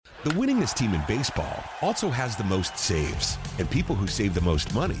The winningest team in baseball also has the most saves, and people who save the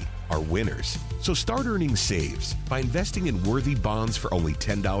most money are winners. So start earning saves by investing in worthy bonds for only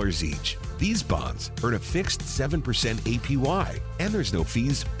 $10 each. These bonds earn a fixed 7% APY, and there's no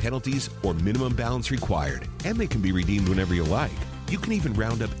fees, penalties, or minimum balance required, and they can be redeemed whenever you like. You can even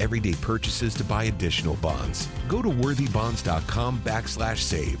round up everyday purchases to buy additional bonds. Go to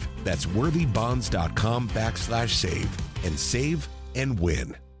worthybonds.com/save. That's worthybonds.com/save and save and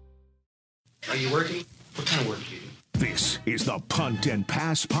win. Are you working? What kind of work do you do? This is the Punt and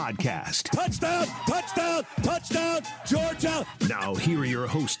Pass Podcast. Touchdown, touchdown, touchdown, Georgia. Now, here are your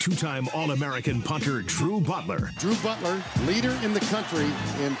hosts, two-time All-American punter Drew Butler. Drew Butler, leader in the country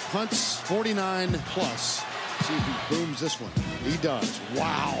in punts 49 plus. See if he booms this one. He does.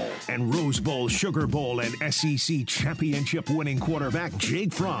 Wow. And Rose Bowl, Sugar Bowl, and SEC championship winning quarterback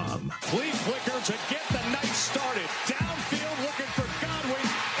Jake Fromm. Flea flicker to get the night started. Downfield looking for Godwin.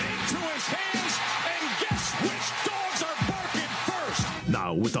 Into his hands. And guess which dogs are barking first?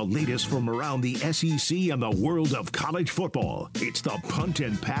 Now, with the latest from around the SEC and the world of college football, it's the Punt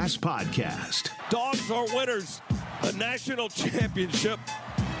and Pass Podcast. Dogs are winners. A national championship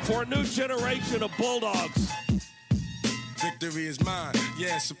for a new generation of Bulldogs. Victory is mine,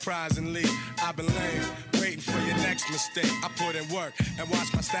 yeah, surprisingly. I've been lame, waiting for your next mistake. I put in work and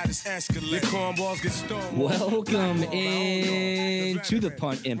watch my status escalate. Your cornballs get stolen. Welcome in to the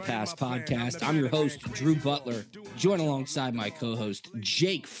Punt and Pass Podcast. I'm your host, Drew Butler, joined alongside my co-host,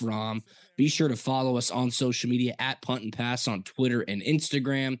 Jake Fromm. Be sure to follow us on social media at Punt and Pass on Twitter and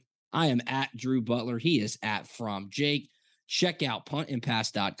Instagram. I am at Drew Butler. He is at Fromm Jake. Check out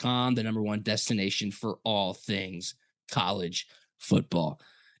puntandpass.com, the number one destination for all things college football.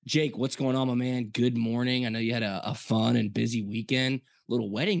 Jake, what's going on, my man? Good morning. I know you had a fun and busy weekend. Little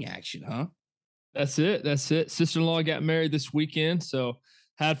wedding action, huh? That's it. Sister-in-law got married this weekend, so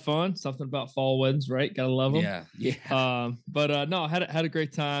had fun. Something about fall weddings, right? Gotta love them. Yeah. No, had a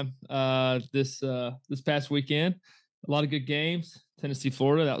great time this past weekend. A lot of good games. Tennessee,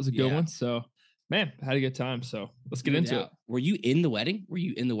 Florida, that was a good one. So, man, had a good time. So let's get into it. Were you in the wedding? Were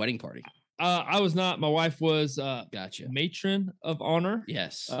you in the wedding party? I was not. My wife was Gotcha. matron of honor.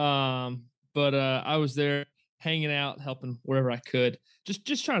 Yes. But I was there hanging out, helping wherever I could.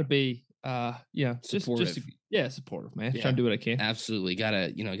 Just trying to be supportive. Supportive, man. Yeah. Trying to do what I can. Absolutely.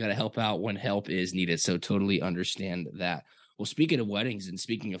 Gotta help out when help is needed. So totally understand that. Well, speaking of weddings and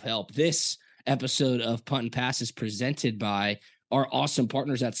speaking of help, this episode of Punt and Pass is presented by our awesome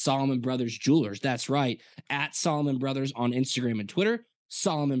partners at Solomon Brothers Jewelers. That's right. At Solomon Brothers on Instagram and Twitter.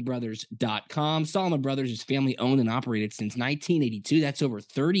 SolomonBrothers.com. Solomon Brothers is family owned and operated since 1982. That's over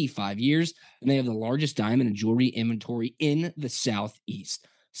 35 years. And they have the largest diamond and jewelry inventory in the Southeast.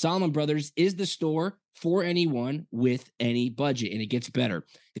 Solomon Brothers is the store for anyone with any budget. And it gets better.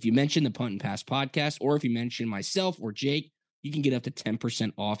 If you mention the Punt and Pass podcast, or if you mention myself or Jake, you can get up to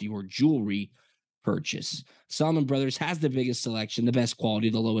 10% off your jewelry purchase. Solomon Brothers has the biggest selection, the best quality,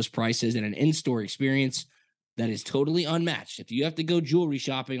 the lowest prices, and an in-store experience that is totally unmatched. If you have to go jewelry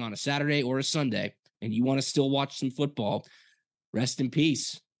shopping on a Saturday or a Sunday and you want to still watch some football, rest in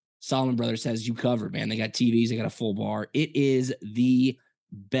peace. Solomon Brothers has you covered, man. They got TVs, they got a full bar. It is the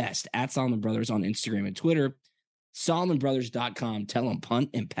best. At Solomon Brothers on Instagram and Twitter. SolomonBrothers.com. Tell them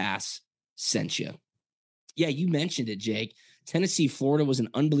Punt and Pass sent you. Yeah, you mentioned it, Jake. Tennessee, Florida was an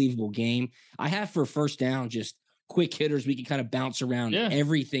unbelievable game. I have for first down just quick hitters. We can kind of bounce around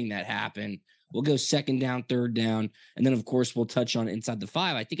everything that happened. We'll go second down, third down, and then, of course, we'll touch on inside the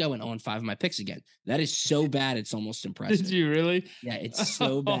 5. I think I went 0-5 in my picks again. That is so bad, it's almost impressive. Did you really? Yeah, it's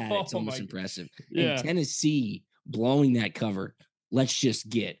so bad, it's almost impressive. Yeah. And Tennessee blowing that cover. Let's just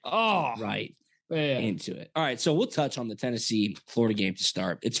get right into it. All right, so we'll touch on the Tennessee-Florida game to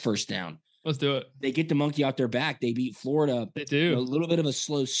start. It's first down. Let's do it. They get the monkey out their back. They beat Florida. They do. A little bit of a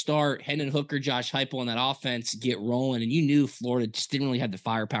slow start. Hendon Hooker, Josh Heupel on that offense get rolling. And you knew Florida just didn't really have the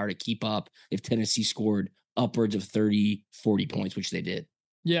firepower to keep up if Tennessee scored upwards of 30, 40 points, which they did.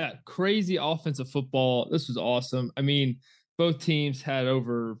 Yeah, crazy offensive football. This was awesome. I mean, both teams had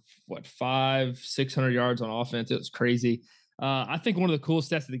over, 500-600 yards on offense. It was crazy. I think one of the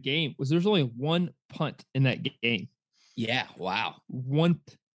coolest stats of the game was there's only one punt in that game. Yeah, wow. One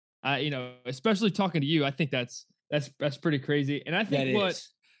especially talking to you, I think that's pretty crazy. And I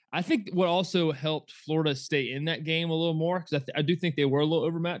think what also helped Florida stay in that game a little more, because I do think they were a little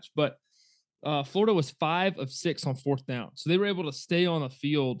overmatched, but Florida was 5 of 6 on fourth down. So they were able to stay on the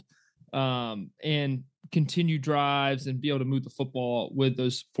field and continue drives and be able to move the football with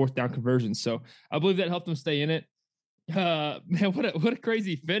those fourth down conversions. So I believe that helped them stay in it. Man, what a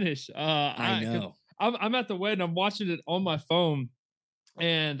crazy finish. I know. I'm at the wedding. I'm watching it on my phone.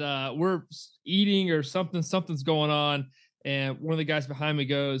 and we're eating or something's going on. And one of the guys behind me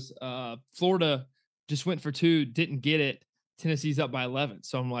goes, Florida just went for 2, didn't get it. Tennessee's up by 11.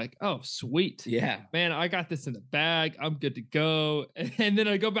 So I'm like, oh, sweet. Yeah, man, I got this in the bag. I'm good to go. And then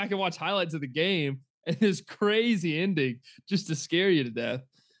I go back and watch highlights of the game and this crazy ending just to scare you to death.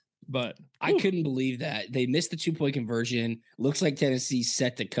 But I couldn't believe that they missed the 2-point conversion. Looks like Tennessee's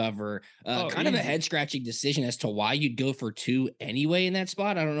set to cover. Kind of a head scratching decision as to why you'd go for 2 anyway in that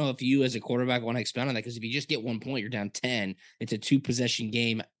spot. I don't know if you as a quarterback want to expound on that, because if you just get 1 point, you're down 10. It's a 2-possession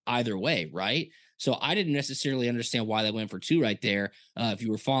game either way, right? So I didn't necessarily understand why they went for 2 right there. If you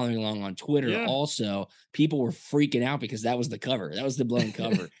were following along on Twitter, also people were freaking out because that was the cover. That was the blown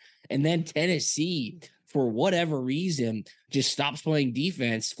cover. And then Tennessee, for whatever reason, just stops playing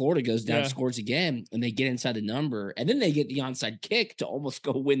defense. Florida goes down, scores again, and they get inside the number. And then they get the onside kick to almost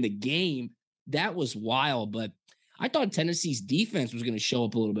go win the game. That was wild. But I thought Tennessee's defense was going to show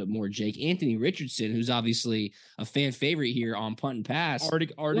up a little bit more, Jake. Anthony Richardson, who's obviously a fan favorite here on punt and pass. Already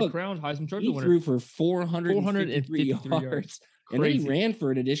crowned Heisman Trophy winner. He threw for 453 yards. And then he ran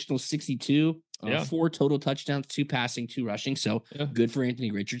for an additional 62, 4 total touchdowns, 2 passing, 2 rushing. So good for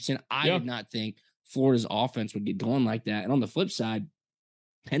Anthony Richardson. I did not think Florida's offense would get going like that. And on the flip side,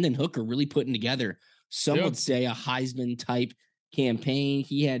 Hendon Hooker really putting together, some would say, a Heisman type campaign.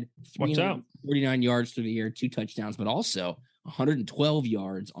 He had 349 yards through the air, 2 touchdowns, but also 112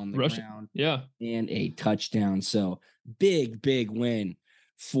 yards on the ground and a touchdown. So big win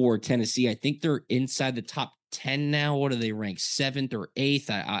for Tennessee. I think they're inside the top 10 now. What do they rank? 7th or 8th?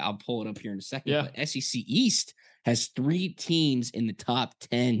 I'll pull it up here in a second. But SEC East has 3 teams in the top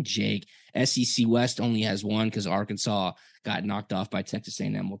 10, Jake. SEC West only has 1 because Arkansas got knocked off by Texas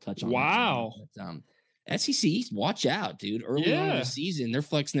A&M. We'll touch on that. But, SEC East, watch out, dude. Early on in the season, they're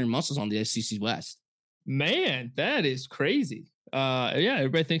flexing their muscles on the SEC West. Man, that is crazy.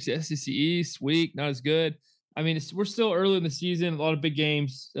 Everybody thinks the SEC East weak, not as good. I mean, we're still early in the season. A lot of big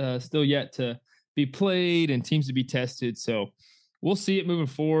games still yet to be played and teams to be tested. So we'll see it moving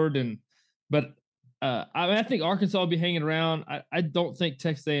forward. But I think Arkansas will be hanging around. I don't think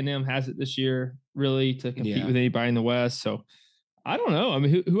Texas A&M has it this year, really, to compete with anybody in the West. So I don't know. I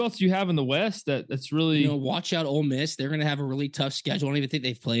mean, who else do you have in the West that's really... watch out Ole Miss. They're going to have a really tough schedule. I don't even think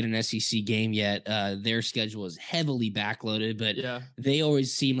they've played an SEC game yet. Their schedule is heavily backloaded, but they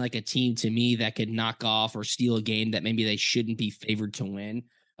always seem like a team to me that could knock off or steal a game that maybe they shouldn't be favored to win.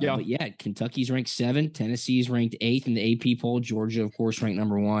 But Kentucky's ranked 7th. Tennessee's ranked 8th in the AP poll. Georgia, of course, ranked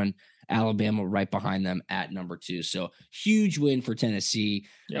number 1. Alabama right behind them at number 2. So huge win for Tennessee.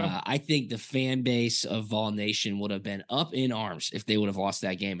 I think the fan base of Vol Nation would have been up in arms if they would have lost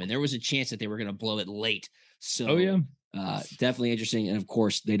that game. And there was a chance that they were going to blow it late. So definitely interesting. And of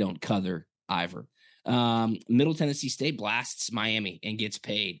course, they don't cover either. Middle Tennessee State blasts Miami and gets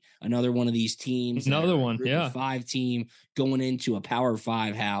paid. Another one of these teams. Another one, 5 team going into a Power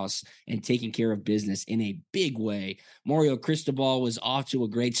 5 house and taking care of business in a big way. Mario Cristobal was off to a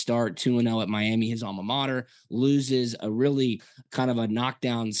great start, 2-0 at Miami, his alma mater. Loses a really kind of a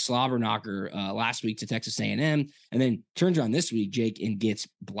knockdown slobber knocker last week to Texas A&M, and then turns around this week, Jake, and gets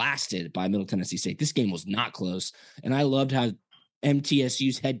blasted by Middle Tennessee State. This game was not close, and I loved how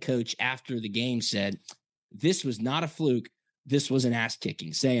MTSU's head coach after the game said, this was not a fluke. This was an ass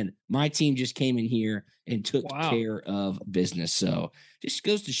kicking, saying my team just came in here and took care of business. So just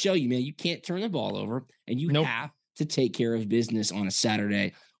goes to show you, man, you can't turn the ball over, and you have to take care of business on a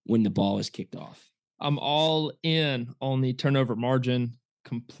Saturday when the ball is kicked off. I'm all in on the turnover margin.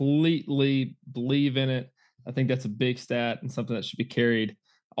 Completely believe in it. I think that's a big stat and something that should be carried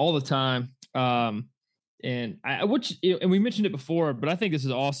all the time. And we mentioned it before, but I think this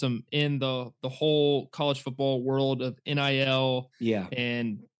is awesome in the whole college football world of NIL.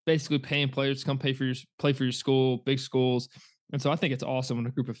 And basically paying players to come play for your school, big schools. And so I think it's awesome when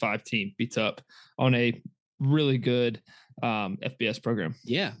a group of 5 team beats up on a really good FBS program.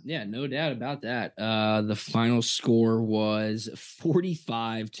 Yeah, no doubt about that. The final score was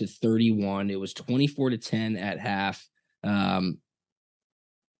 45-31. It was 24-10 at half.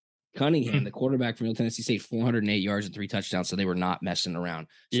 Cunningham, the quarterback from Middle Tennessee State, 408 yards and 3 touchdowns. So they were not messing around.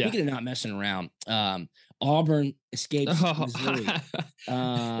 Speaking of not messing around, Auburn escapes Missouri.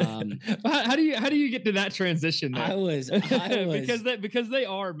 How do you get to that transition? There? I was because they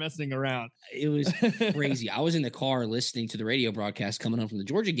are messing around. It was crazy. I was in the car listening to the radio broadcast coming home from the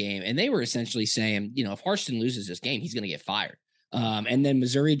Georgia game, and they were essentially saying, if Harston loses this game, he's going to get fired. And then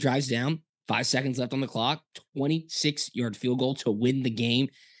Missouri drives down, 5 seconds left on the clock, 26-yard field goal to win the game.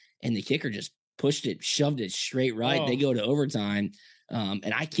 And the kicker just shoved it straight right. They go to overtime.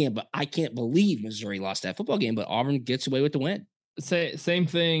 And I can't believe Missouri lost that football game, but Auburn gets away with the win. Same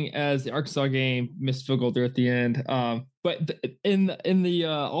thing as the Arkansas game, missed field goal there at the end. But in the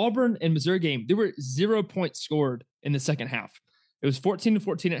Auburn and Missouri game, there were 0 points scored in the second half. It was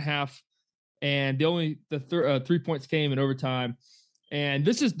 14-14 at half, and the 3 points came in overtime. And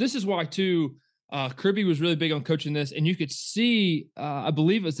this is why too. Kirby was really big on coaching this, and you could see, I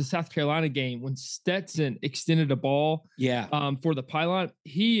believe it was the South Carolina game when Stetson extended a ball. For the pylon.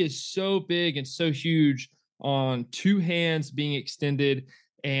 He is so big and so huge on two hands being extended,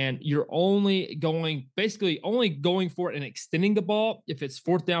 and you're only going for it and extending the ball if it's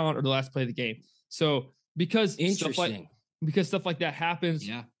fourth down or the last play of the game. So because stuff like that happens,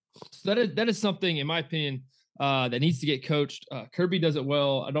 so that is something, in my opinion, that needs to get coached. Kirby does it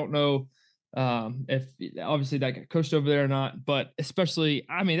well. I don't know if obviously that got coached over there or not, but especially,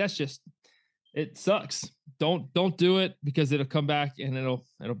 I mean, that's just, it sucks. Don't do it, because it'll come back and it'll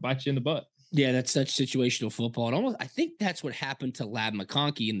bite you in the butt. Yeah, that's such situational football. I think that's what happened to Lab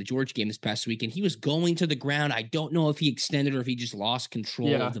McConkey in the Georgia game this past weekend. He was going to the ground. I don't know if he extended or if he just lost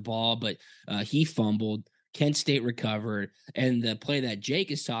control of the ball, but he fumbled. Kent State recovered. And the play that Jake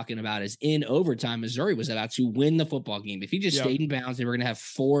is talking about is in overtime. Missouri was about to win the football game. If he just stayed in bounds, they were going to have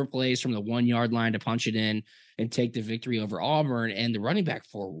 4 plays from the 1 yard line to punch it in and take the victory over Auburn. And the running back,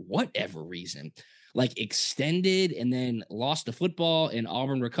 for whatever reason, extended and then lost the football, and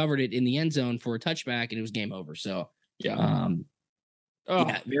Auburn recovered it in the end zone for a touchback, and it was game over. So,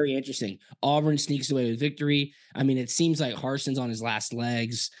 very interesting. Auburn sneaks away with victory. I mean, it seems like Harson's on his last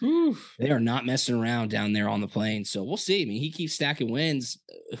legs. Oof. They are not messing around down there on the plain. So we'll see. I mean, he keeps stacking wins.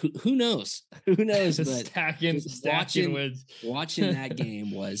 Who knows? Who knows? But stacking wins. Watching that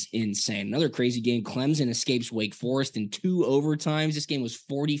game was insane. Another crazy game. Clemson escapes Wake Forest in 2 overtimes. This game was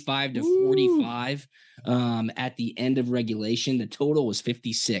 45-45 at the end of regulation. The total was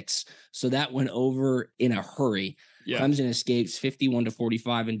 56. So that went over in a hurry. Clemson escapes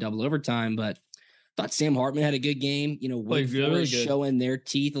 51-45 in double overtime, but I thought Sam Hartman had a good game. Wake Forest showing their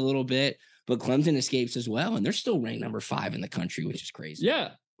teeth a little bit, but Clemson escapes as well, and they're still ranked number 5 in the country, which is crazy.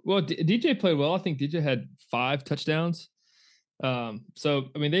 Yeah. Well, DJ played well. I think DJ had 5 touchdowns. So,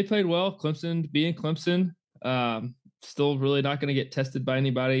 I mean, they played well. Clemson being Clemson, still really not going to get tested by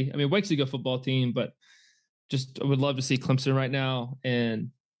anybody. I mean, Wake's a good football team, but I would love to see Clemson right now and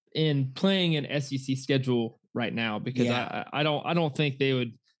in playing an SEC schedule right now, because I don't think they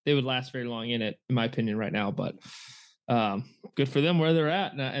would last very long in it, in my opinion, right now. But good for them where they're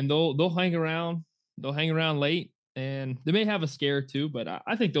at, and they'll hang around. They'll hang around late, and they may have a scare too, but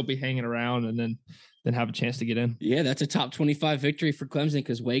I think they'll be hanging around and then have a chance to get in. Yeah, that's a top 25 victory for Clemson,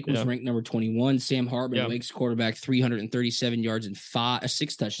 because Wake was ranked number 21. Sam Hartman, Wake's quarterback, 337 yards and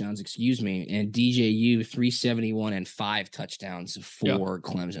 6 touchdowns, and DJU 371 and 5 touchdowns for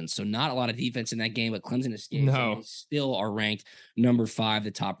Clemson. So not a lot of defense in that game, but Clemson escaped. No. They still are ranked number 5, the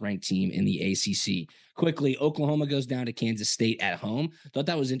top ranked team in the ACC. Quickly, Oklahoma goes down to Kansas State at home. Thought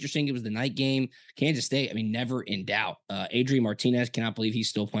that was interesting. It was the night game. Kansas State, I mean, never in doubt. Adrian Martinez, cannot believe he's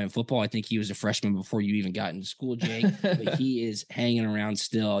still playing football. I think he was a freshman before you even got into school, Jake. But he is hanging around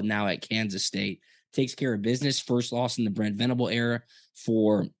still now at Kansas State. Takes care of business. First loss in the Brent Venable era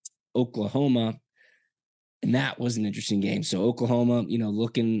for Oklahoma. And that was an interesting game. So Oklahoma,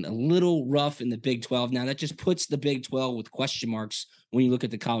 looking a little rough in the Big 12. Now that just puts the Big 12 with question marks when you look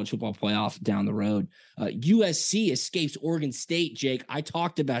at the college football playoff down the road. USC escapes Oregon State, Jake. I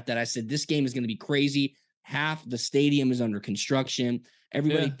talked about that. I said, this game is going to be crazy. Half the stadium is under construction.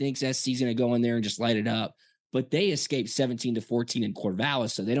 Everybody thinks SC's going to go in there and just light it up. But they escaped 17-14 in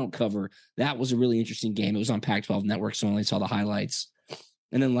Corvallis, so they don't cover. That was a really interesting game. It was on Pac-12 Network, so I only saw the highlights.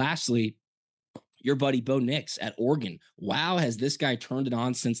 And then lastly, your buddy Bo Nix at Oregon. Wow, has this guy turned it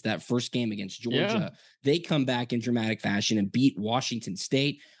on since that first game against Georgia? They come back in dramatic fashion and beat Washington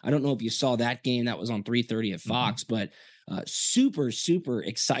State. I don't know if you saw that game. That was on 3:30 at Fox, but super, super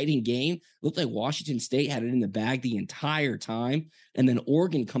exciting game. Looked like Washington State had it in the bag the entire time. And then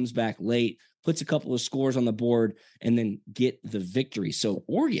Oregon comes back late, puts a couple of scores on the board, and then get the victory. So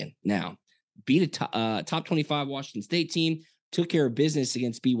Oregon now beat a top 25 Washington State team, took care of business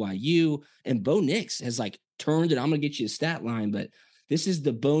against BYU, and Bo Nix has turned it. I'm going to get you a stat line, but this is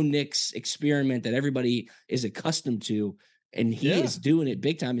the Bo Nix experiment that everybody is accustomed to, and he is doing it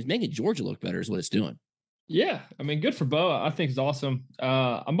big time. He's making Georgia look better is what it's doing. Yeah. I mean, good for Bo. I think it's awesome.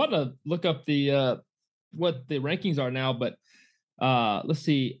 I'm about to look up the what the rankings are now, but let's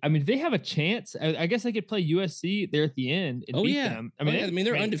see. I mean, they have a chance. I guess they could play USC there at the end and beat them. I mean,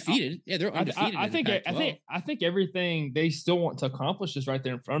 they're undefeated. They're undefeated. I think everything they still want to accomplish is right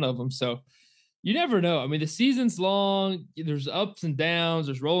there in front of them. So you never know. I mean, the season's long. There's ups and downs.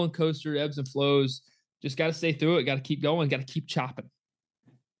 There's rolling coaster ebbs and flows. just got to stay through it. Got to keep going. Got to keep chopping.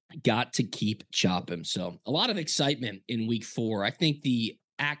 Got to keep chopping. So a lot of excitement in week 4. I think the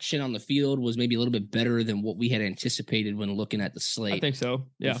action on the field was maybe a little bit better than what we had anticipated when looking at the slate. I think so.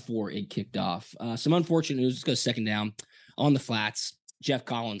 Yeah. Before it kicked off. Some unfortunate news. Let's go second down on the flats. Jeff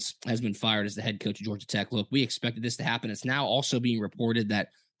Collins has been fired as the head coach of Georgia Tech. Look, we expected this to happen. It's now also being reported that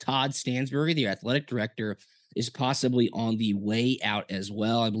Todd Stansbury, the athletic director, is possibly on the way out as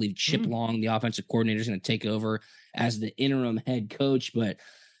well. I believe Chip Long, the offensive coordinator, is going to take over as the interim head coach, but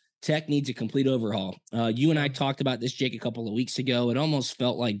Tech needs a complete overhaul. You and I talked about this, Jake, a couple of weeks ago. It almost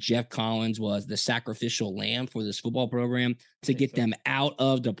felt like Jeff Collins was the sacrificial lamb for this football program to get them out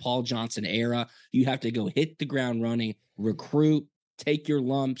of the Paul Johnson era. You have to go hit the ground running, recruit, take your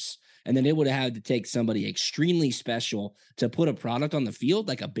lumps, and then it would have had to take somebody extremely special to put a product on the field,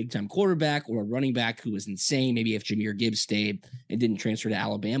 like a big-time quarterback or a running back who was insane, maybe if Jahmyr Gibbs stayed and didn't transfer to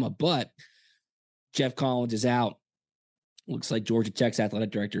Alabama. But Jeff Collins is out. Looks like Georgia Tech's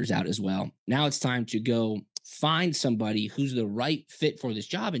athletic director is out as well. Now it's time to go find somebody who's the right fit for this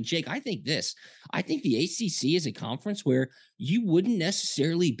job. And Jake, I think the ACC is a conference where you wouldn't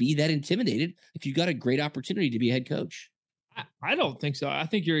necessarily be that intimidated if you got a great opportunity to be a head coach. I don't think so. I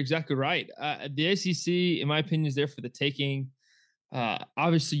think you're exactly right. The ACC, in my opinion, is there for the taking.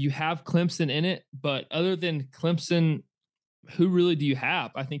 Obviously, you have Clemson in it, but other than Clemson, who really do you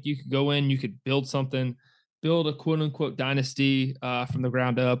have? I think you could go in, you could build something, build a quote-unquote dynasty from the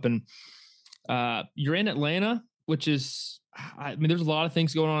ground up. And you're in Atlanta, which is, I mean, there's a lot of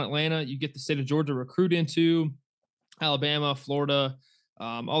things going on in Atlanta. You get the state of Georgia recruit into, Alabama, Florida,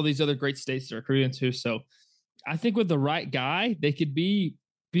 all these other great states to recruit into. So I think with the right guy, they could be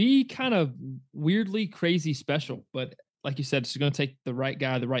kind of weirdly crazy special. But like you said, it's going to take the right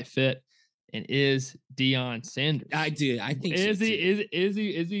guy, the right fit. And is Deion Sanders? I think is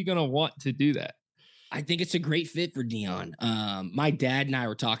he going to want to do that? I think it's a great fit for Deion. My dad and I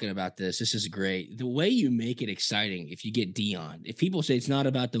were talking about this. This is great. The way you make it exciting, if you get Deion, if people say it's not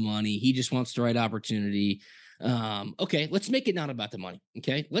about the money, he just wants the right opportunity. Okay, let's make it not about the money.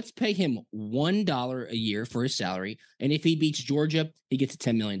 Okay, let's pay him $1 a year for his salary. And if he beats Georgia, he gets a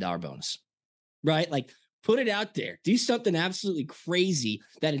 $10 million bonus, right? Like, put it out there. Do something absolutely crazy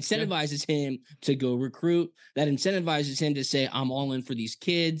that incentivizes him to go recruit, that incentivizes him to say, I'm all in for these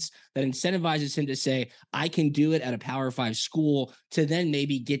kids, that incentivizes him to say, I can do it at a Power 5 school, to then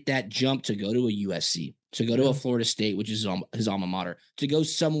maybe get that jump to go to a USC, to go to a Florida State, which is his alma mater, to go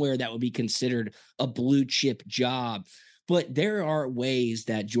somewhere that would be considered a blue chip job. But there are ways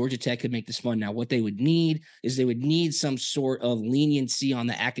that Georgia Tech could make this fun. Now, what they would need is they would need some sort of leniency on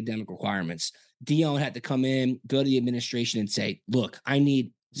the academic requirements. Deion had to come in, go to the administration and say, look, I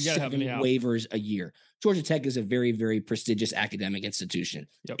need 7 waivers a year. Georgia Tech is a very, very prestigious academic institution.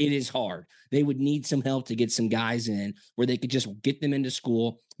 Yep. It is hard. They would need some help to get some guys in where they could just get them into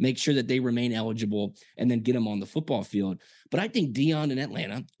school, make sure that they remain eligible, and then get them on the football field. But I think Deion in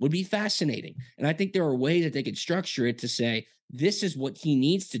Atlanta would be fascinating. And I think there are ways that they could structure it to say, this is what he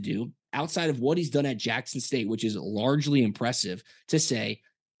needs to do outside of what he's done at Jackson State, which is largely impressive, to say,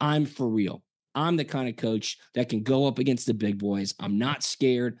 I'm for real. I'm the kind of coach that can go up against the big boys. I'm not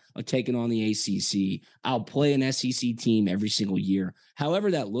scared of taking on the ACC. I'll play an SEC team every single year.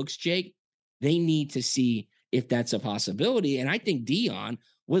 However that looks, Jake, they need to see if that's a possibility. And I think Deion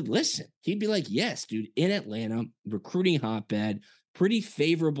would listen. He'd be like, yes, dude, in Atlanta, recruiting hotbed, pretty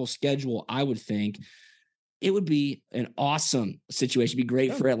favorable schedule, I would think. It would be an awesome situation. It'd be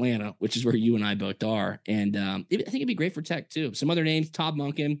great for Atlanta, which is where you and I both are. And I think it'd be great for Tech, too. Some other names, Todd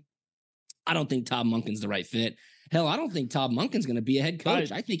Monken. I don't think Todd Monken's the right fit. Hell, I don't think Todd Monken's going to be a head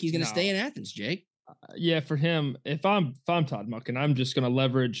coach. I think he's going to stay in Athens, Jake. Yeah, for him, if I'm Todd Monken, I'm just going to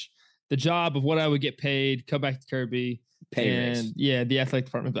leverage the job of what I would get paid, come back to Kirby, the athletic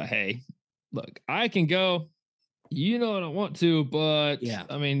department. But hey, look, I can go. You know, I don't want to, but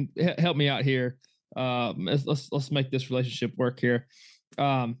I mean, help me out here. Let's make this relationship work here.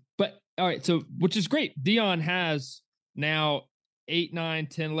 But all right, so which is great. Deion has now 8, 9,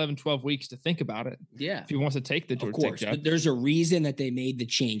 10, 11, 12 weeks to think about it. Yeah. If he wants to take the Georgia Tech job. There's a reason that they made the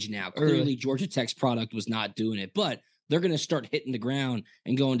change now. Clearly, Georgia Tech's product was not doing it, but they're going to start hitting the ground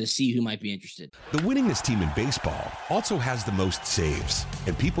and going to see who might be interested. The winningest team in baseball also has the most saves,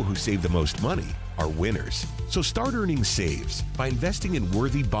 and people who save the most money are winners. So start earning saves by investing in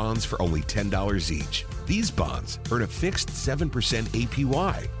worthy bonds for only $10 each. These bonds earn a fixed 7%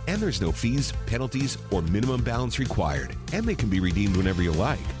 APY, and there's no fees, penalties, or minimum balance required, and they can be redeemed whenever you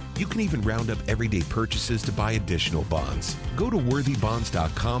like. You can even round up everyday purchases to buy additional bonds. Go to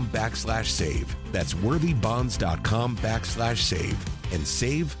worthybonds.com/save. That's worthybonds.com/save and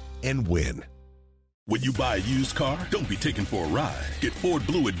save and win. When you buy a used car, don't be taken for a ride. Get Ford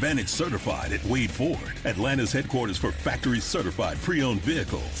Blue Advantage certified at Wade Ford, Atlanta's headquarters for factory certified pre-owned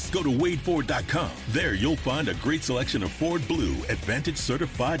vehicles. Go to wadeford.com. There you'll find a great selection of Ford Blue Advantage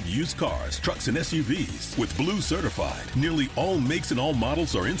certified used cars, trucks, and SUVs. With Blue certified, nearly all makes and all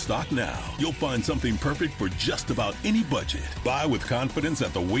models are in stock now. You'll find something perfect for just about any budget. Buy with confidence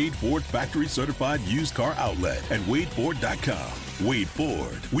at the Wade Ford factory certified used car outlet at wadeford.com. Wade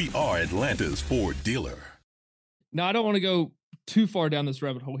Ford, we are Atlanta's Ford dealer. Now, I don't want to go too far down this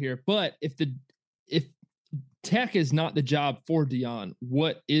rabbit hole here, but if Tech is not the job for Deion,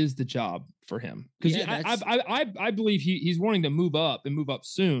 what is the job for him? Because I believe he's wanting to move up and move up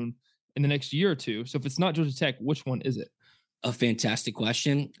soon in the next year or two. So if it's not Georgia Tech, which one is it? A fantastic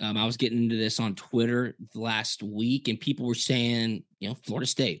question. I was getting into this on Twitter last week, and people were saying, Florida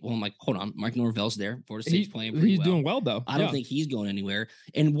State. Well, I'm like, hold on, Mike Norvell's there. Florida State's playing pretty well. He's doing well, though. I don't think he's going anywhere.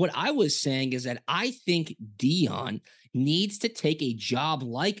 And what I was saying is that I think Deion needs to take a job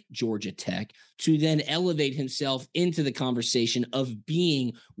like Georgia Tech to then elevate himself into the conversation of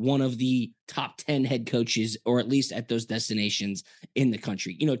being one of the top 10 head coaches, or at least at those destinations in the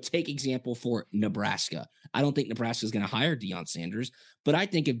country. Take example for Nebraska. I don't think Nebraska is going to hire Deion Sanders, but I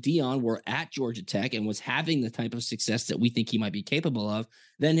think if Deion were at Georgia Tech and was having the type of success that we think he might be capable of,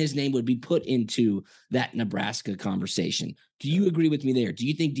 then his name would be put into that Nebraska conversation. Do you agree with me there? Do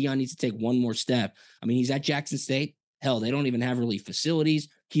you think Deion needs to take one more step? I mean, he's at Jackson State. Hell, they don't even have really facilities.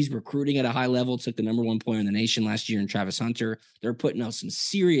 He's recruiting at a high level, took the number one player in the nation last year in Travis Hunter. They're putting out some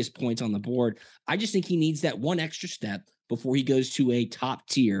serious points on the board. I just think he needs that one extra step before he goes to a top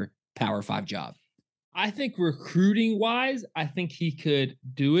tier Power 5 job. I think recruiting wise, I think he could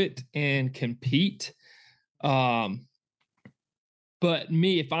do it and compete. But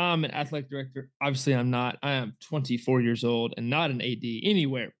me, if I'm an athletic director, obviously I'm not. I am 24 years old and not an AD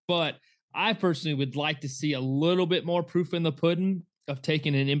anywhere. But I personally would like to see a little bit more proof in the pudding of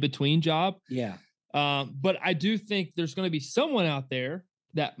taking an in-between job. Yeah. But I do think there's going to be someone out there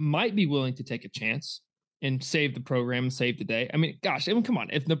that might be willing to take a chance and save the program and save the day. I mean, come on.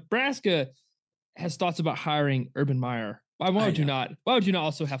 If Nebraska has thoughts about hiring Urban Meyer, why would you not? Why would you not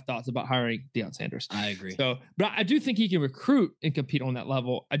also have thoughts about hiring Deion Sanders? I agree. So, but I do think he can recruit and compete on that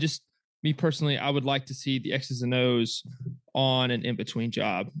level. Me personally, I would like to see the X's and O's on an in-between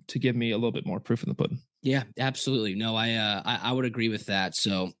job to give me a little bit more proof in the pudding. Yeah, absolutely. No, I would agree with that.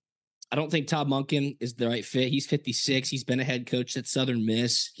 So I don't think Todd Monken is the right fit. He's 56. He's been a head coach at Southern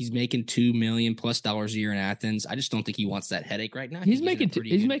Miss. He's making $2 million+ a year in Athens. I just don't think he wants that headache right now. He's making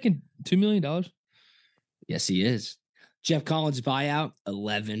 $2 million. Yes, he is. Jeff Collins buyout,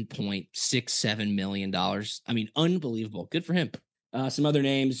 $11.67 million. I mean, unbelievable. Good for him. Some other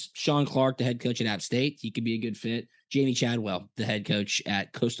names, Sean Clark, the head coach at App State. He could be a good fit. Jamie Chadwell, the head coach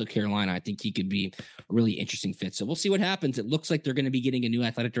at Coastal Carolina. I think he could be a really interesting fit. So we'll see what happens. It looks like they're going to be getting a new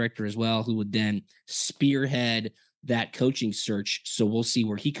athletic director as well, who would then spearhead that coaching search. So we'll see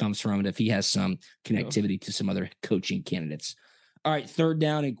where he comes from and if he has some connectivity to some other coaching candidates. All right, third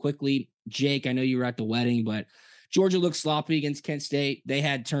down and quickly. Jake, I know you were at the wedding, but Georgia looked sloppy against Kent State. They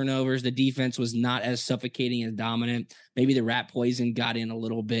had turnovers. The defense was not as suffocating and dominant. Maybe the rat poison got in a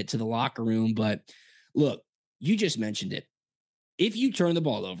little bit to the locker room. But look, you just mentioned it. If you turn the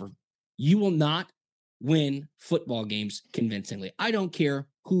ball over, you will not win football games convincingly. I don't care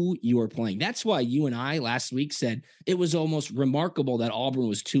who you are playing. That's why you and I last week said it was almost remarkable that Auburn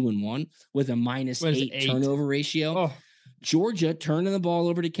was 2-1 with a -8 turnover ratio. Oh. Georgia turning the ball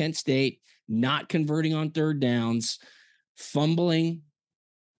over to Kent State, not converting on third downs, fumbling,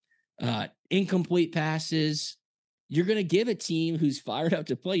 incomplete passes. You're going to give a team who's fired up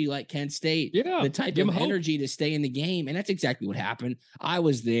to play you like Kent State the type of energy to stay in the game. And that's exactly what happened. I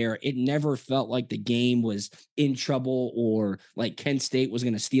was there. It never felt like the game was in trouble or like Kent State was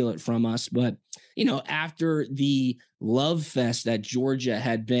going to steal it from us. But, after the love fest that Georgia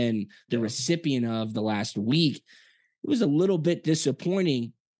had been the recipient of the last week, it was a little bit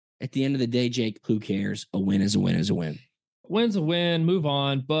disappointing. At the end of the day, Jake, who cares? A win is a win is a win. Win's a win, move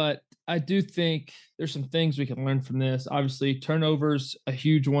on. But I do think there's some things we can learn from this. Obviously, turnovers, a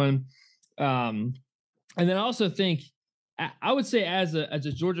huge one. And then I also think, I would say as a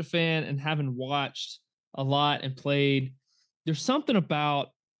Georgia fan and having watched a lot and played, there's something about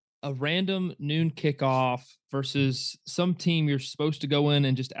a random noon kickoff versus some team you're supposed to go in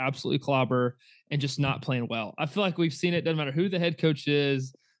and just absolutely clobber and just not playing well. I feel like we've seen it. Doesn't matter who the head coach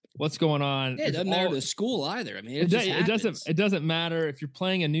is, what's going on. Yeah, it doesn't matter the school either. I mean, it doesn't matter if you're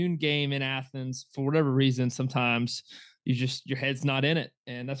playing a noon game in Athens for whatever reason. Sometimes your head's not in it,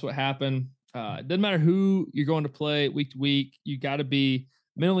 and that's what happened. It doesn't matter who you're going to play week to week. You got to be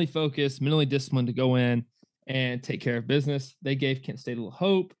mentally focused, mentally disciplined to go in and take care of business. They gave Kent State a little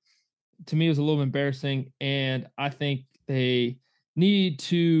hope. To me, it was a little embarrassing, and I think they need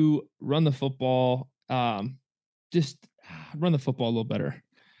to run the football. Just run the football a little better.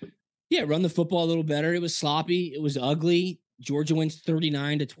 Yeah, run the football a little better. It was sloppy. It was ugly. Georgia wins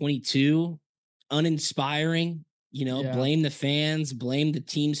 39-22. Uninspiring. Blame the fans, blame the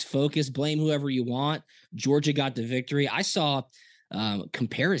team's focus, blame whoever you want. Georgia got the victory. I saw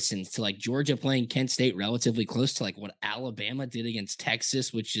comparisons to like Georgia playing Kent State relatively close to like what Alabama did against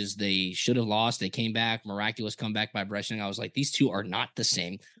Texas, which is they should have lost. They came back, miraculous comeback by Bryce Young. I was like, these two are not the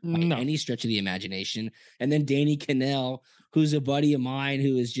same by any stretch of the imagination. And then Danny Cannell, who's a buddy of mine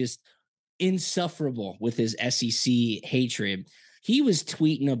who is just insufferable with his SEC hatred. He was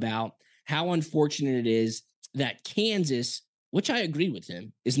tweeting about how unfortunate it is that Kansas, which I agree with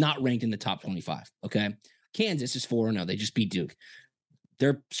him, is not ranked in the top 25. Okay. Kansas is 4-0. They just beat Duke.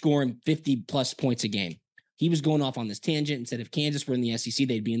 They're scoring 50 plus points a game. He was going off on this tangent and said if Kansas were in the SEC,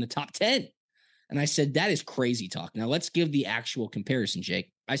 they'd be in the top 10. And I said, that is crazy talk. Now let's give the actual comparison, Jake.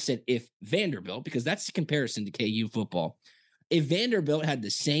 I said, if Vanderbilt, because that's the comparison to KU football, if Vanderbilt had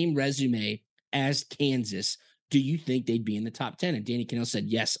the same resume as Kansas, do you think they'd be in the top 10? And Danny Cannell said,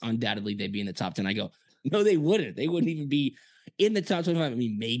 yes, undoubtedly they'd be in the top 10. I go, no, they wouldn't. They wouldn't even be in the top 25. I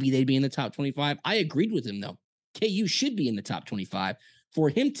mean, maybe they'd be in the top 25. I agreed with him, though. KU should be in the top 25. For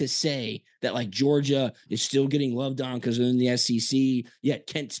him to say that, like, Georgia is still getting loved on because they're in the SEC, yet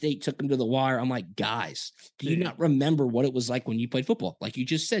Kent State took them to the wire. I'm like, guys, do you not remember what it was like when you played football? Like you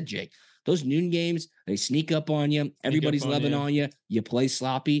just said, Jake, those noon games, they sneak up on you. Everybody's loving on you. You play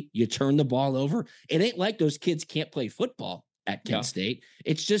sloppy. You turn the ball over. It ain't like those kids can't play football at Kent State.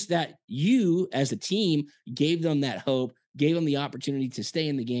 It's just that you, as a team, gave them that hope, gave them the opportunity to stay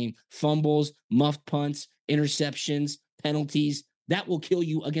in the game. Fumbles, muffed punts, interceptions, penalties. That will kill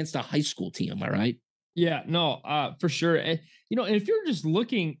you against a high school team. Am I right? Yeah, no, for sure. And, and if you're just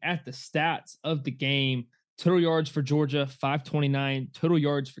looking at the stats of the game, total yards for Georgia, 529. Total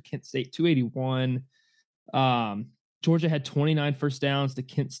yards for Kent State, 281. Georgia had 29 first downs to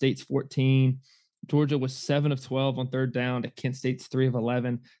Kent State's 14. Georgia was 7 of 12 on third down to Kent State's 3 of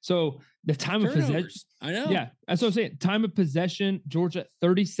 11. So the time of possession, I know. Yeah, that's what I'm saying. Time of possession, Georgia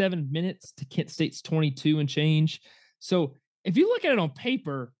 37 minutes to Kent State's 22 and change. So if you look at it on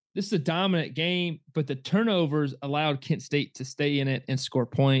paper, this is a dominant game, but the turnovers allowed Kent State to stay in it and score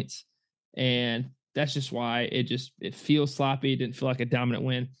points. And that's just why it feels sloppy. It didn't feel like a dominant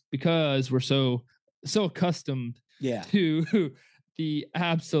win because we're so accustomed to the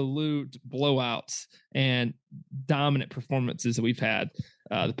absolute blowouts and dominant performances that we've had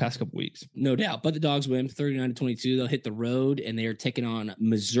the past couple weeks. No doubt. But the Dogs win 39-22. They'll hit the road and they are taking on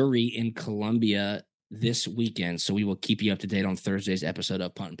Missouri in Columbia this weekend. So we will keep you up to date on Thursday's episode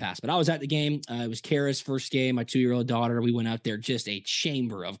of Punt and Pass. But I was at the game. It was Kara's first game, my 2-year-old daughter. We went out there, just a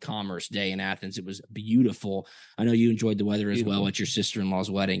chamber of commerce day in Athens. It was beautiful. I know you enjoyed the weather as well at your sister-in-law's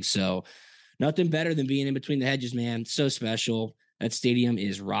wedding. So nothing better than being in between the hedges, man. So special. That stadium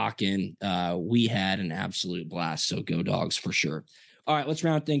is rocking. We had an absolute blast. So go Dogs for sure. All right, let's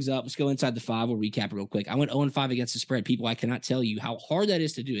round things up. Let's go inside the 5. We'll recap it real quick. I went 0-5 against the spread. People, I cannot tell you how hard that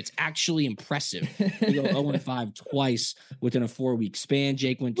is to do. It's actually impressive to go 0-5 twice within a 4-week span.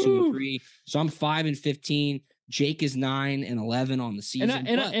 Jake went 2-3. So I'm 5-15. Jake is 9-11 on the season.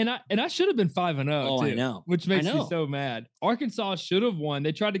 And I should have been 5-0. Oh, too, I know. Which makes me so mad. Arkansas should have won.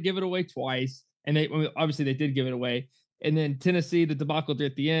 They tried to give it away twice, and they obviously they did give it away. And then Tennessee, the debacle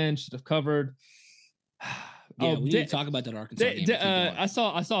at the end, should have covered. Yeah, we need to talk about that Arkansas game. I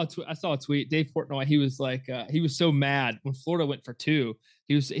saw a tweet. Dave Portnoy, he was like, he was so mad when Florida went for 2.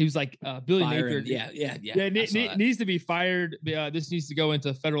 He was like, Billy Napier. Needs to be fired. This needs to go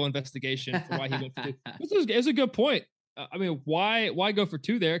into federal investigation for why he went for 2. It's a good point. I mean, why go for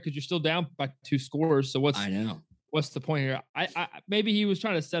 2 there? Because you're still down by 2 scores. So what's the point here? I maybe he was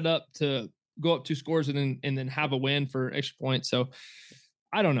trying to set up to go up 2 scores and then have a win for extra points. So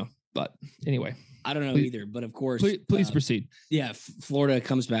I don't know. But anyway, I don't know either, but of course, please proceed. Yeah, Florida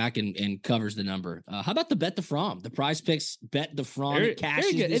comes back and covers the number. How about the Bet the Fromm? The Prize Picks Bet the Fromm. It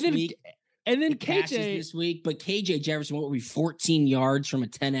cashes this week. And then KJ this week, but KJ Jefferson, what were we, 14 yards from a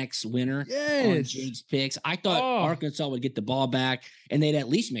 10x winner on Jake's picks? I thought Arkansas would get the ball back and they'd at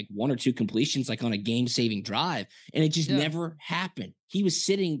least make 1 or 2 completions, like on a game-saving drive, and it just never happened. He was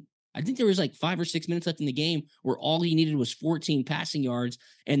sitting. I think there was like 5 or 6 minutes left in the game where all he needed was 14 passing yards,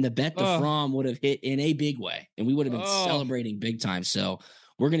 and the Bet the Fromm would have hit in a big way, and we would have been celebrating big time. So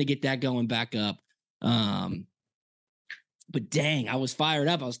we're going to get that going back up. But dang, I was fired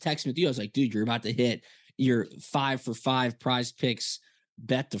up. I was texting with you. I was like, dude, you're about to hit your 5 for 5 Prize Picks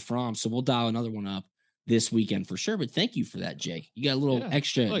bet to Fromm. So we'll dial another one up this weekend for sure. But thank you for that, Jake. You got a little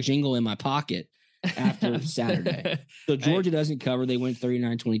extra jingle in my pocket after Saturday. So Georgia doesn't cover. They win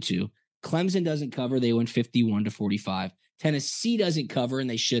 39-22. Clemson doesn't cover. They win 51-45. Tennessee doesn't cover, and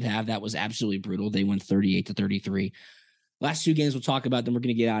they should have. That was absolutely brutal. They win 38-33. Last two games we'll talk about, then we're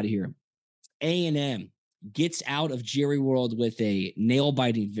going to get out of here. A&M gets out of Jerry World with a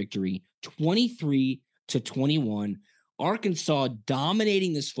nail-biting victory, 23-21. Arkansas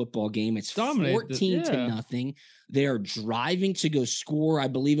dominating this football game. It's 14-0. They're driving to go score. I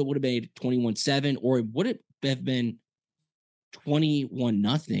believe it would have been 21-7, or it would have been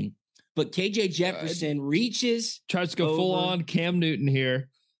 21-0. But KJ Jefferson tries to go full on Cam Newton here.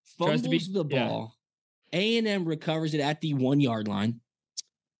 Fumbles the ball. A&M recovers it at the 1 yard line.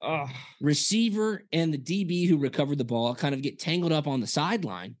 Receiver and the DB who recovered the ball kind of get tangled up on the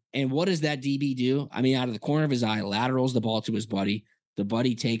sideline. And what does that DB do? I mean, out of the corner of his eye, laterals the ball to his buddy. The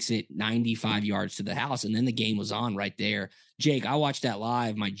buddy takes it 95 yards to the house, and then the game was on right there. Jake, I watched that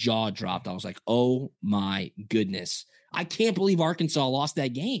live. My jaw dropped. I was like, oh, my goodness. I can't believe Arkansas lost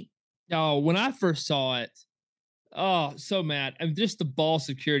that game. Oh, when I first saw it, so mad. And just the ball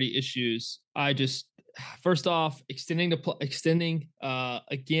security issues. First off, extending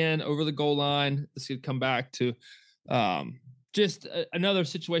again over the goal line. This could come back to just another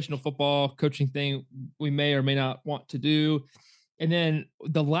situational football coaching thing we may or may not want to do. And then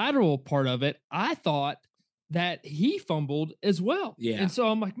the lateral part of it, I thought that he fumbled as well. Yeah. And so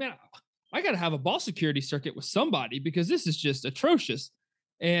I'm like, man, I got to have a ball security circuit with somebody because this is just atrocious.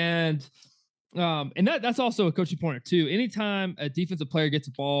 And that's also a coaching pointer too. Anytime a defensive player gets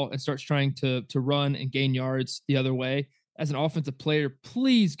a ball and starts trying to run and gain yards the other way, as an offensive player,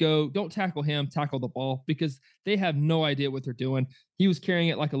 please don't tackle him, tackle the ball, because they have no idea what they're doing. He was carrying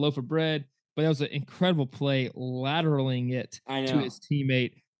it like a loaf of bread, but that was an incredible play, lateraling it to his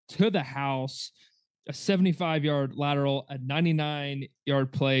teammate to the house. A 75-yard lateral, a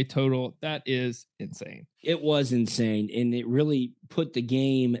 99-yard play total. That is insane. It was insane, and it really put the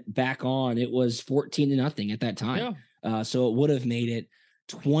game back on. It was 14-0 at that time. Yeah. So it would have made it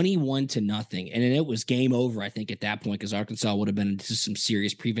 21-0, and then it was game over, I think, at that point, because Arkansas would have been into some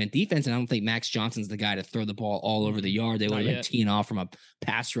serious prevent defense, and I don't think Max Johnson's the guy to throw the ball all over the yard. They would have been teeing off from a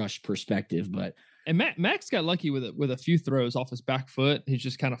pass rush perspective, but and Max got lucky with a few throws off his back foot. He's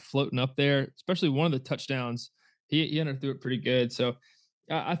just kind of floating up there, especially one of the touchdowns. He underthrew it pretty good. So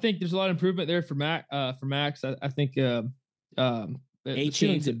I think there's a lot of improvement there for Max. I think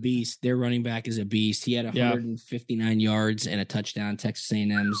A-Chain's a beast. Their running back is a beast. He had 159 yards and a touchdown. Texas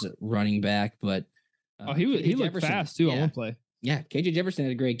A&M's running back, but he looked fast too on one play. Yeah, KJ Jefferson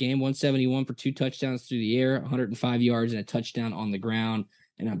had a great game. 171 for 2 touchdowns through the air, 105 yards and a touchdown on the ground.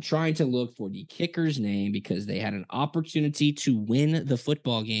 And I'm trying to look for the kicker's name because they had an opportunity to win the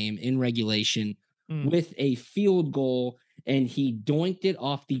football game in regulation with a field goal, and he doinked it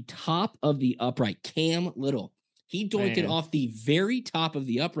off the top of the upright. Cam Little. He doinked it off the very top of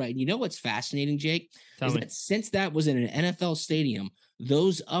the upright. And you know what's fascinating, Jake? That since that was in an NFL stadium,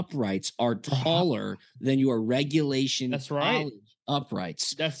 those uprights are taller than your regulation. That's right.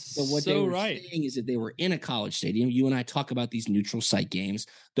 Uprights. That's so what they were saying is that they were in a college stadium. You and I talk about these neutral site games.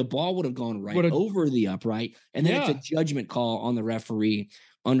 The ball would have gone over the upright, and then it's a judgment call on the referee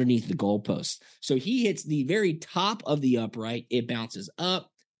underneath the goalpost. So he hits the very top of the upright. It bounces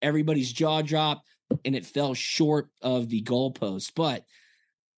up. Everybody's jaw dropped, and it fell short of the goalpost. But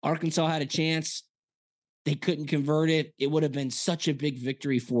Arkansas had a chance. They couldn't convert it. It would have been such a big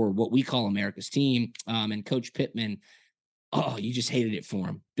victory for what we call America's team. And Coach Pittman, you just hated it for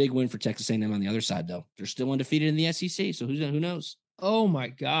him. Big win for Texas A&M on the other side, though. They're still undefeated in the SEC, so who knows? Oh my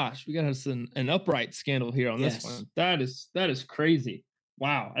gosh, we got an upright scandal here on this one. That is crazy.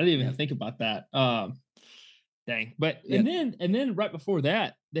 Wow, I didn't even think about that. Dang, but and then right before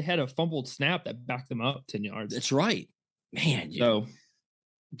that, they had a fumbled snap that backed them up 10 yards. That's right, man. So.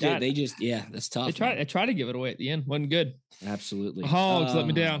 Dude, that's tough. They tried to give it away at the end. Wasn't good. Absolutely. The Hogs let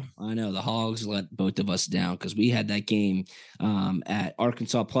me down. I know the Hogs let both of us down because we had that game at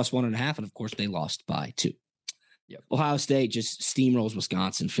Arkansas plus 1.5, and of course they lost by 2. Yep. Ohio State just steamrolls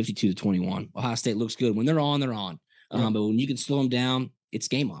Wisconsin 52-21. Ohio State looks good when they're on. They're on. But when you can slow them down, it's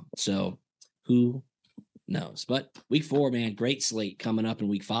game on. So who knows? But week 4, man, great slate coming up in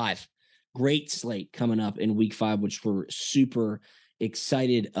week 5. Great slate coming up in week 5, which we're super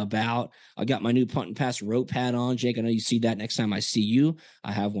excited about. I got my new Punt and Pass rope pad on. Jake, I know you see that next time I see you.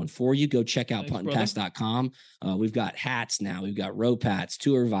 I have one for you. Go check out puntandpass.com. We've got hats now. We've got rope hats,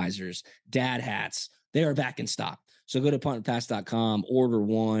 tour visors, dad hats. They are back in stock. So go to puntandpass.com, order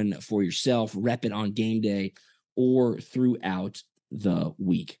one for yourself, rep it on game day or throughout the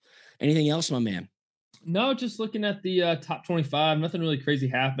week. Anything else, my man? No, just looking at the top 25. Nothing really crazy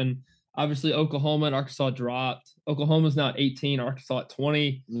happened. Obviously, Oklahoma and Arkansas dropped. Oklahoma's now at 18, Arkansas at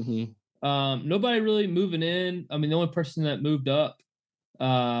 20. Nobody really moving in. I mean, the only person that moved up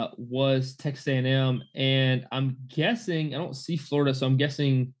was Texas A&M, and I'm guessing I don't see Florida, so I'm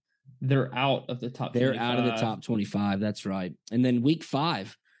guessing they're out of the top. They're 25. Out of the top 25. That's right. And then week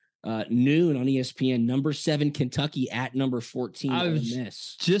 5, noon on ESPN. Number 7 Kentucky at number 14 Ole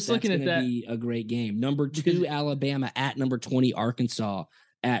Miss. Just looking at that, be a great game. Number 2 Alabama at number 20 Arkansas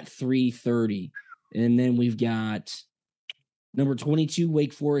at 3:30, and then we've got number 22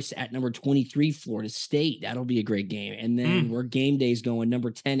 Wake Forest at number 23 Florida State. That'll be a great game. And then where game day's going,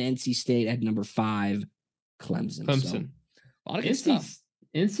 number 10 NC State at number 5 Clemson. So, a lot of good stuff.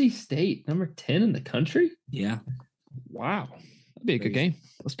 NC State, number 10 in the country? Yeah. Wow. That'd be a good game.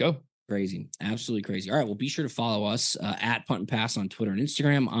 Let's go. Crazy. Absolutely crazy. All right. Well, be sure to follow us at Punt and Pass on Twitter and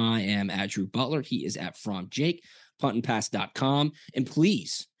Instagram. I am at Drew Butler. He is at From Jake, puntandpass.com. And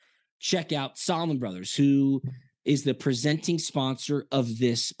please check out Solomon Brothers, who is the presenting sponsor of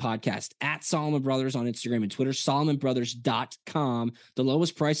this podcast, at Solomon Brothers on Instagram and Twitter, SolomonBrothers.com. The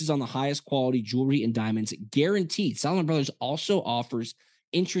lowest prices on the highest quality jewelry and diamonds guaranteed. Solomon Brothers also offers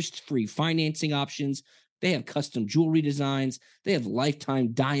interest-free financing options. They have custom jewelry designs. They have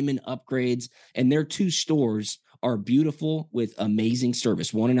lifetime diamond upgrades, and their 2 stores are beautiful with amazing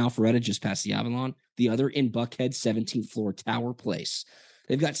service. One in Alpharetta, just past the Avalon. The other in Buckhead, 17th floor, Tower Place.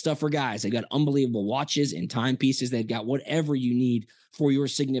 They've got stuff for guys. They've got unbelievable watches and timepieces. They've got whatever you need for your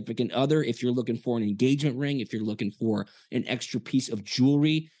significant other. If you're looking for an engagement ring, if you're looking for an extra piece of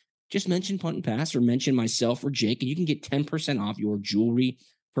jewelry, just mention Punt and Pass or mention myself or Jake, and you can get 10% off your jewelry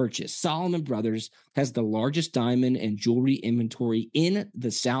purchase. Solomon Brothers has the largest diamond and jewelry inventory in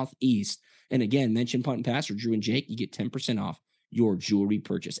the Southeast. And again, mention Punt and Pass or Drew and Jake, you get 10% off your jewelry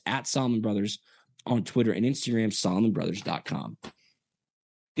purchase at Solomon Brothers on Twitter and Instagram, SolomonBrothers.com.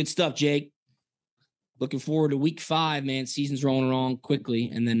 Good stuff, Jake. Looking forward to week 5, man. Season's rolling along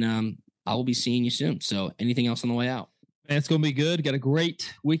quickly, and then I will be seeing you soon. So anything else on the way out? Man, it's going to be good. Got a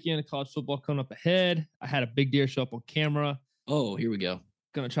great weekend of college football coming up ahead. I had a big deer show up on camera. Oh, here we go.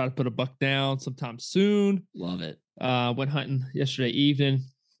 Going to try to put a buck down sometime soon. Love it. Went hunting yesterday evening.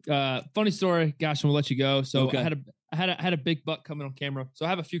 Funny story. Gosh, I'm going to let you go. So okay. I had a big buck coming on camera. So I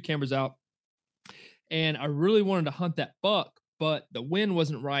have a few cameras out, and I really wanted to hunt that buck, but the wind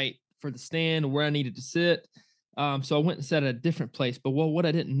wasn't right for the stand where I needed to sit. So I went and sat at a different place. But what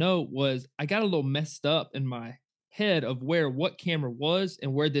I didn't know was I got a little messed up in my head of what camera was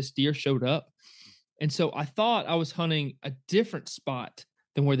and where this deer showed up. And so I thought I was hunting a different spot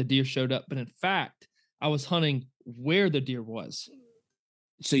than where the deer showed up. But in fact, I was hunting where the deer was.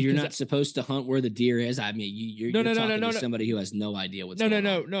 So you're not supposed to hunt where the deer is. I mean, you're talking to somebody who has no idea what's going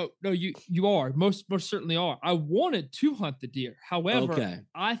on. No. You are most certainly are. I wanted to hunt the deer. However,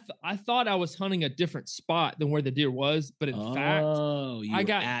 I thought I was hunting a different spot than where the deer was. But in fact, I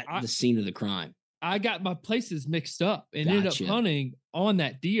got at the scene of the crime. I got my places mixed up and ended up hunting on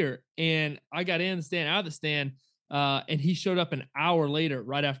that deer. And I got in the stand, out of the stand, and he showed up an hour later,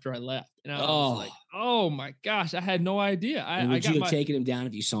 right after I left. And I was like, oh my gosh, I had no idea. Would you have taken him down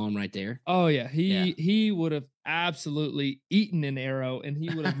if you saw him right there? Oh yeah. He would have absolutely eaten an arrow, and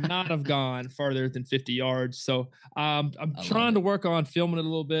he would have not have gone farther than 50 yards. So I'm trying to work on filming it a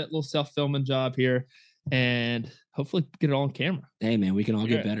little self-filming job here, and hopefully get it all on camera. Hey man, we can all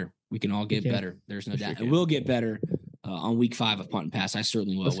get better. We can all get better. There's no doubt. And we'll get better on week 5 of Punt and Pass. I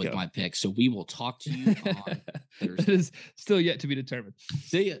certainly will with my picks. So we will talk to you on Thursday. It is still yet to be determined.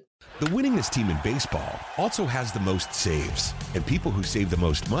 See ya. The winningest team in baseball also has the most saves, and people who save the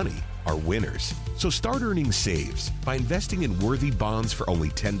most money are winners. So start earning saves by investing in worthy bonds for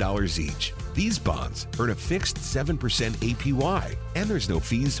only $10 each. These bonds earn a fixed 7% APY, and there's no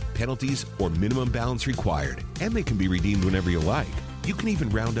fees, penalties, or minimum balance required, and they can be redeemed whenever you like. You can even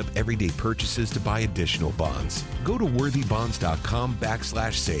round up everyday purchases to buy additional bonds. Go to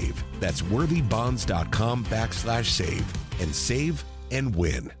worthybonds.com/save. That's worthybonds.com/save and save and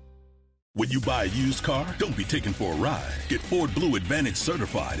win. When you buy a used car, don't be taken for a ride. Get Ford Blue Advantage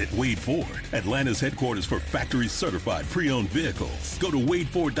certified at Wade Ford, Atlanta's headquarters for factory certified pre-owned vehicles. Go to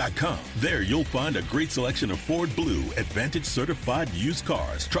wadeford.com. There you'll find a great selection of Ford Blue Advantage certified used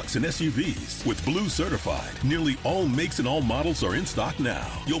cars, trucks, and SUVs. With Blue certified, nearly all makes and all models are in stock now.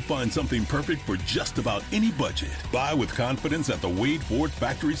 You'll find something perfect for just about any budget. Buy with confidence at the Wade Ford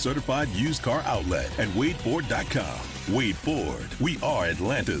factory certified used car outlet at wadeford.com. Wade Ford, we are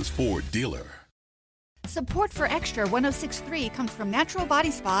Atlanta's Ford dealer. Support for Extra 106.3 comes from Natural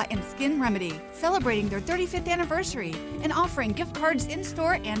Body Spa and Skin Remedy, celebrating their 35th anniversary and offering gift cards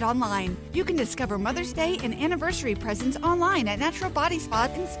in-store and online. You can discover Mother's Day and anniversary presents online at Natural Body Spa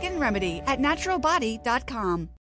and Skin Remedy at naturalbody.com.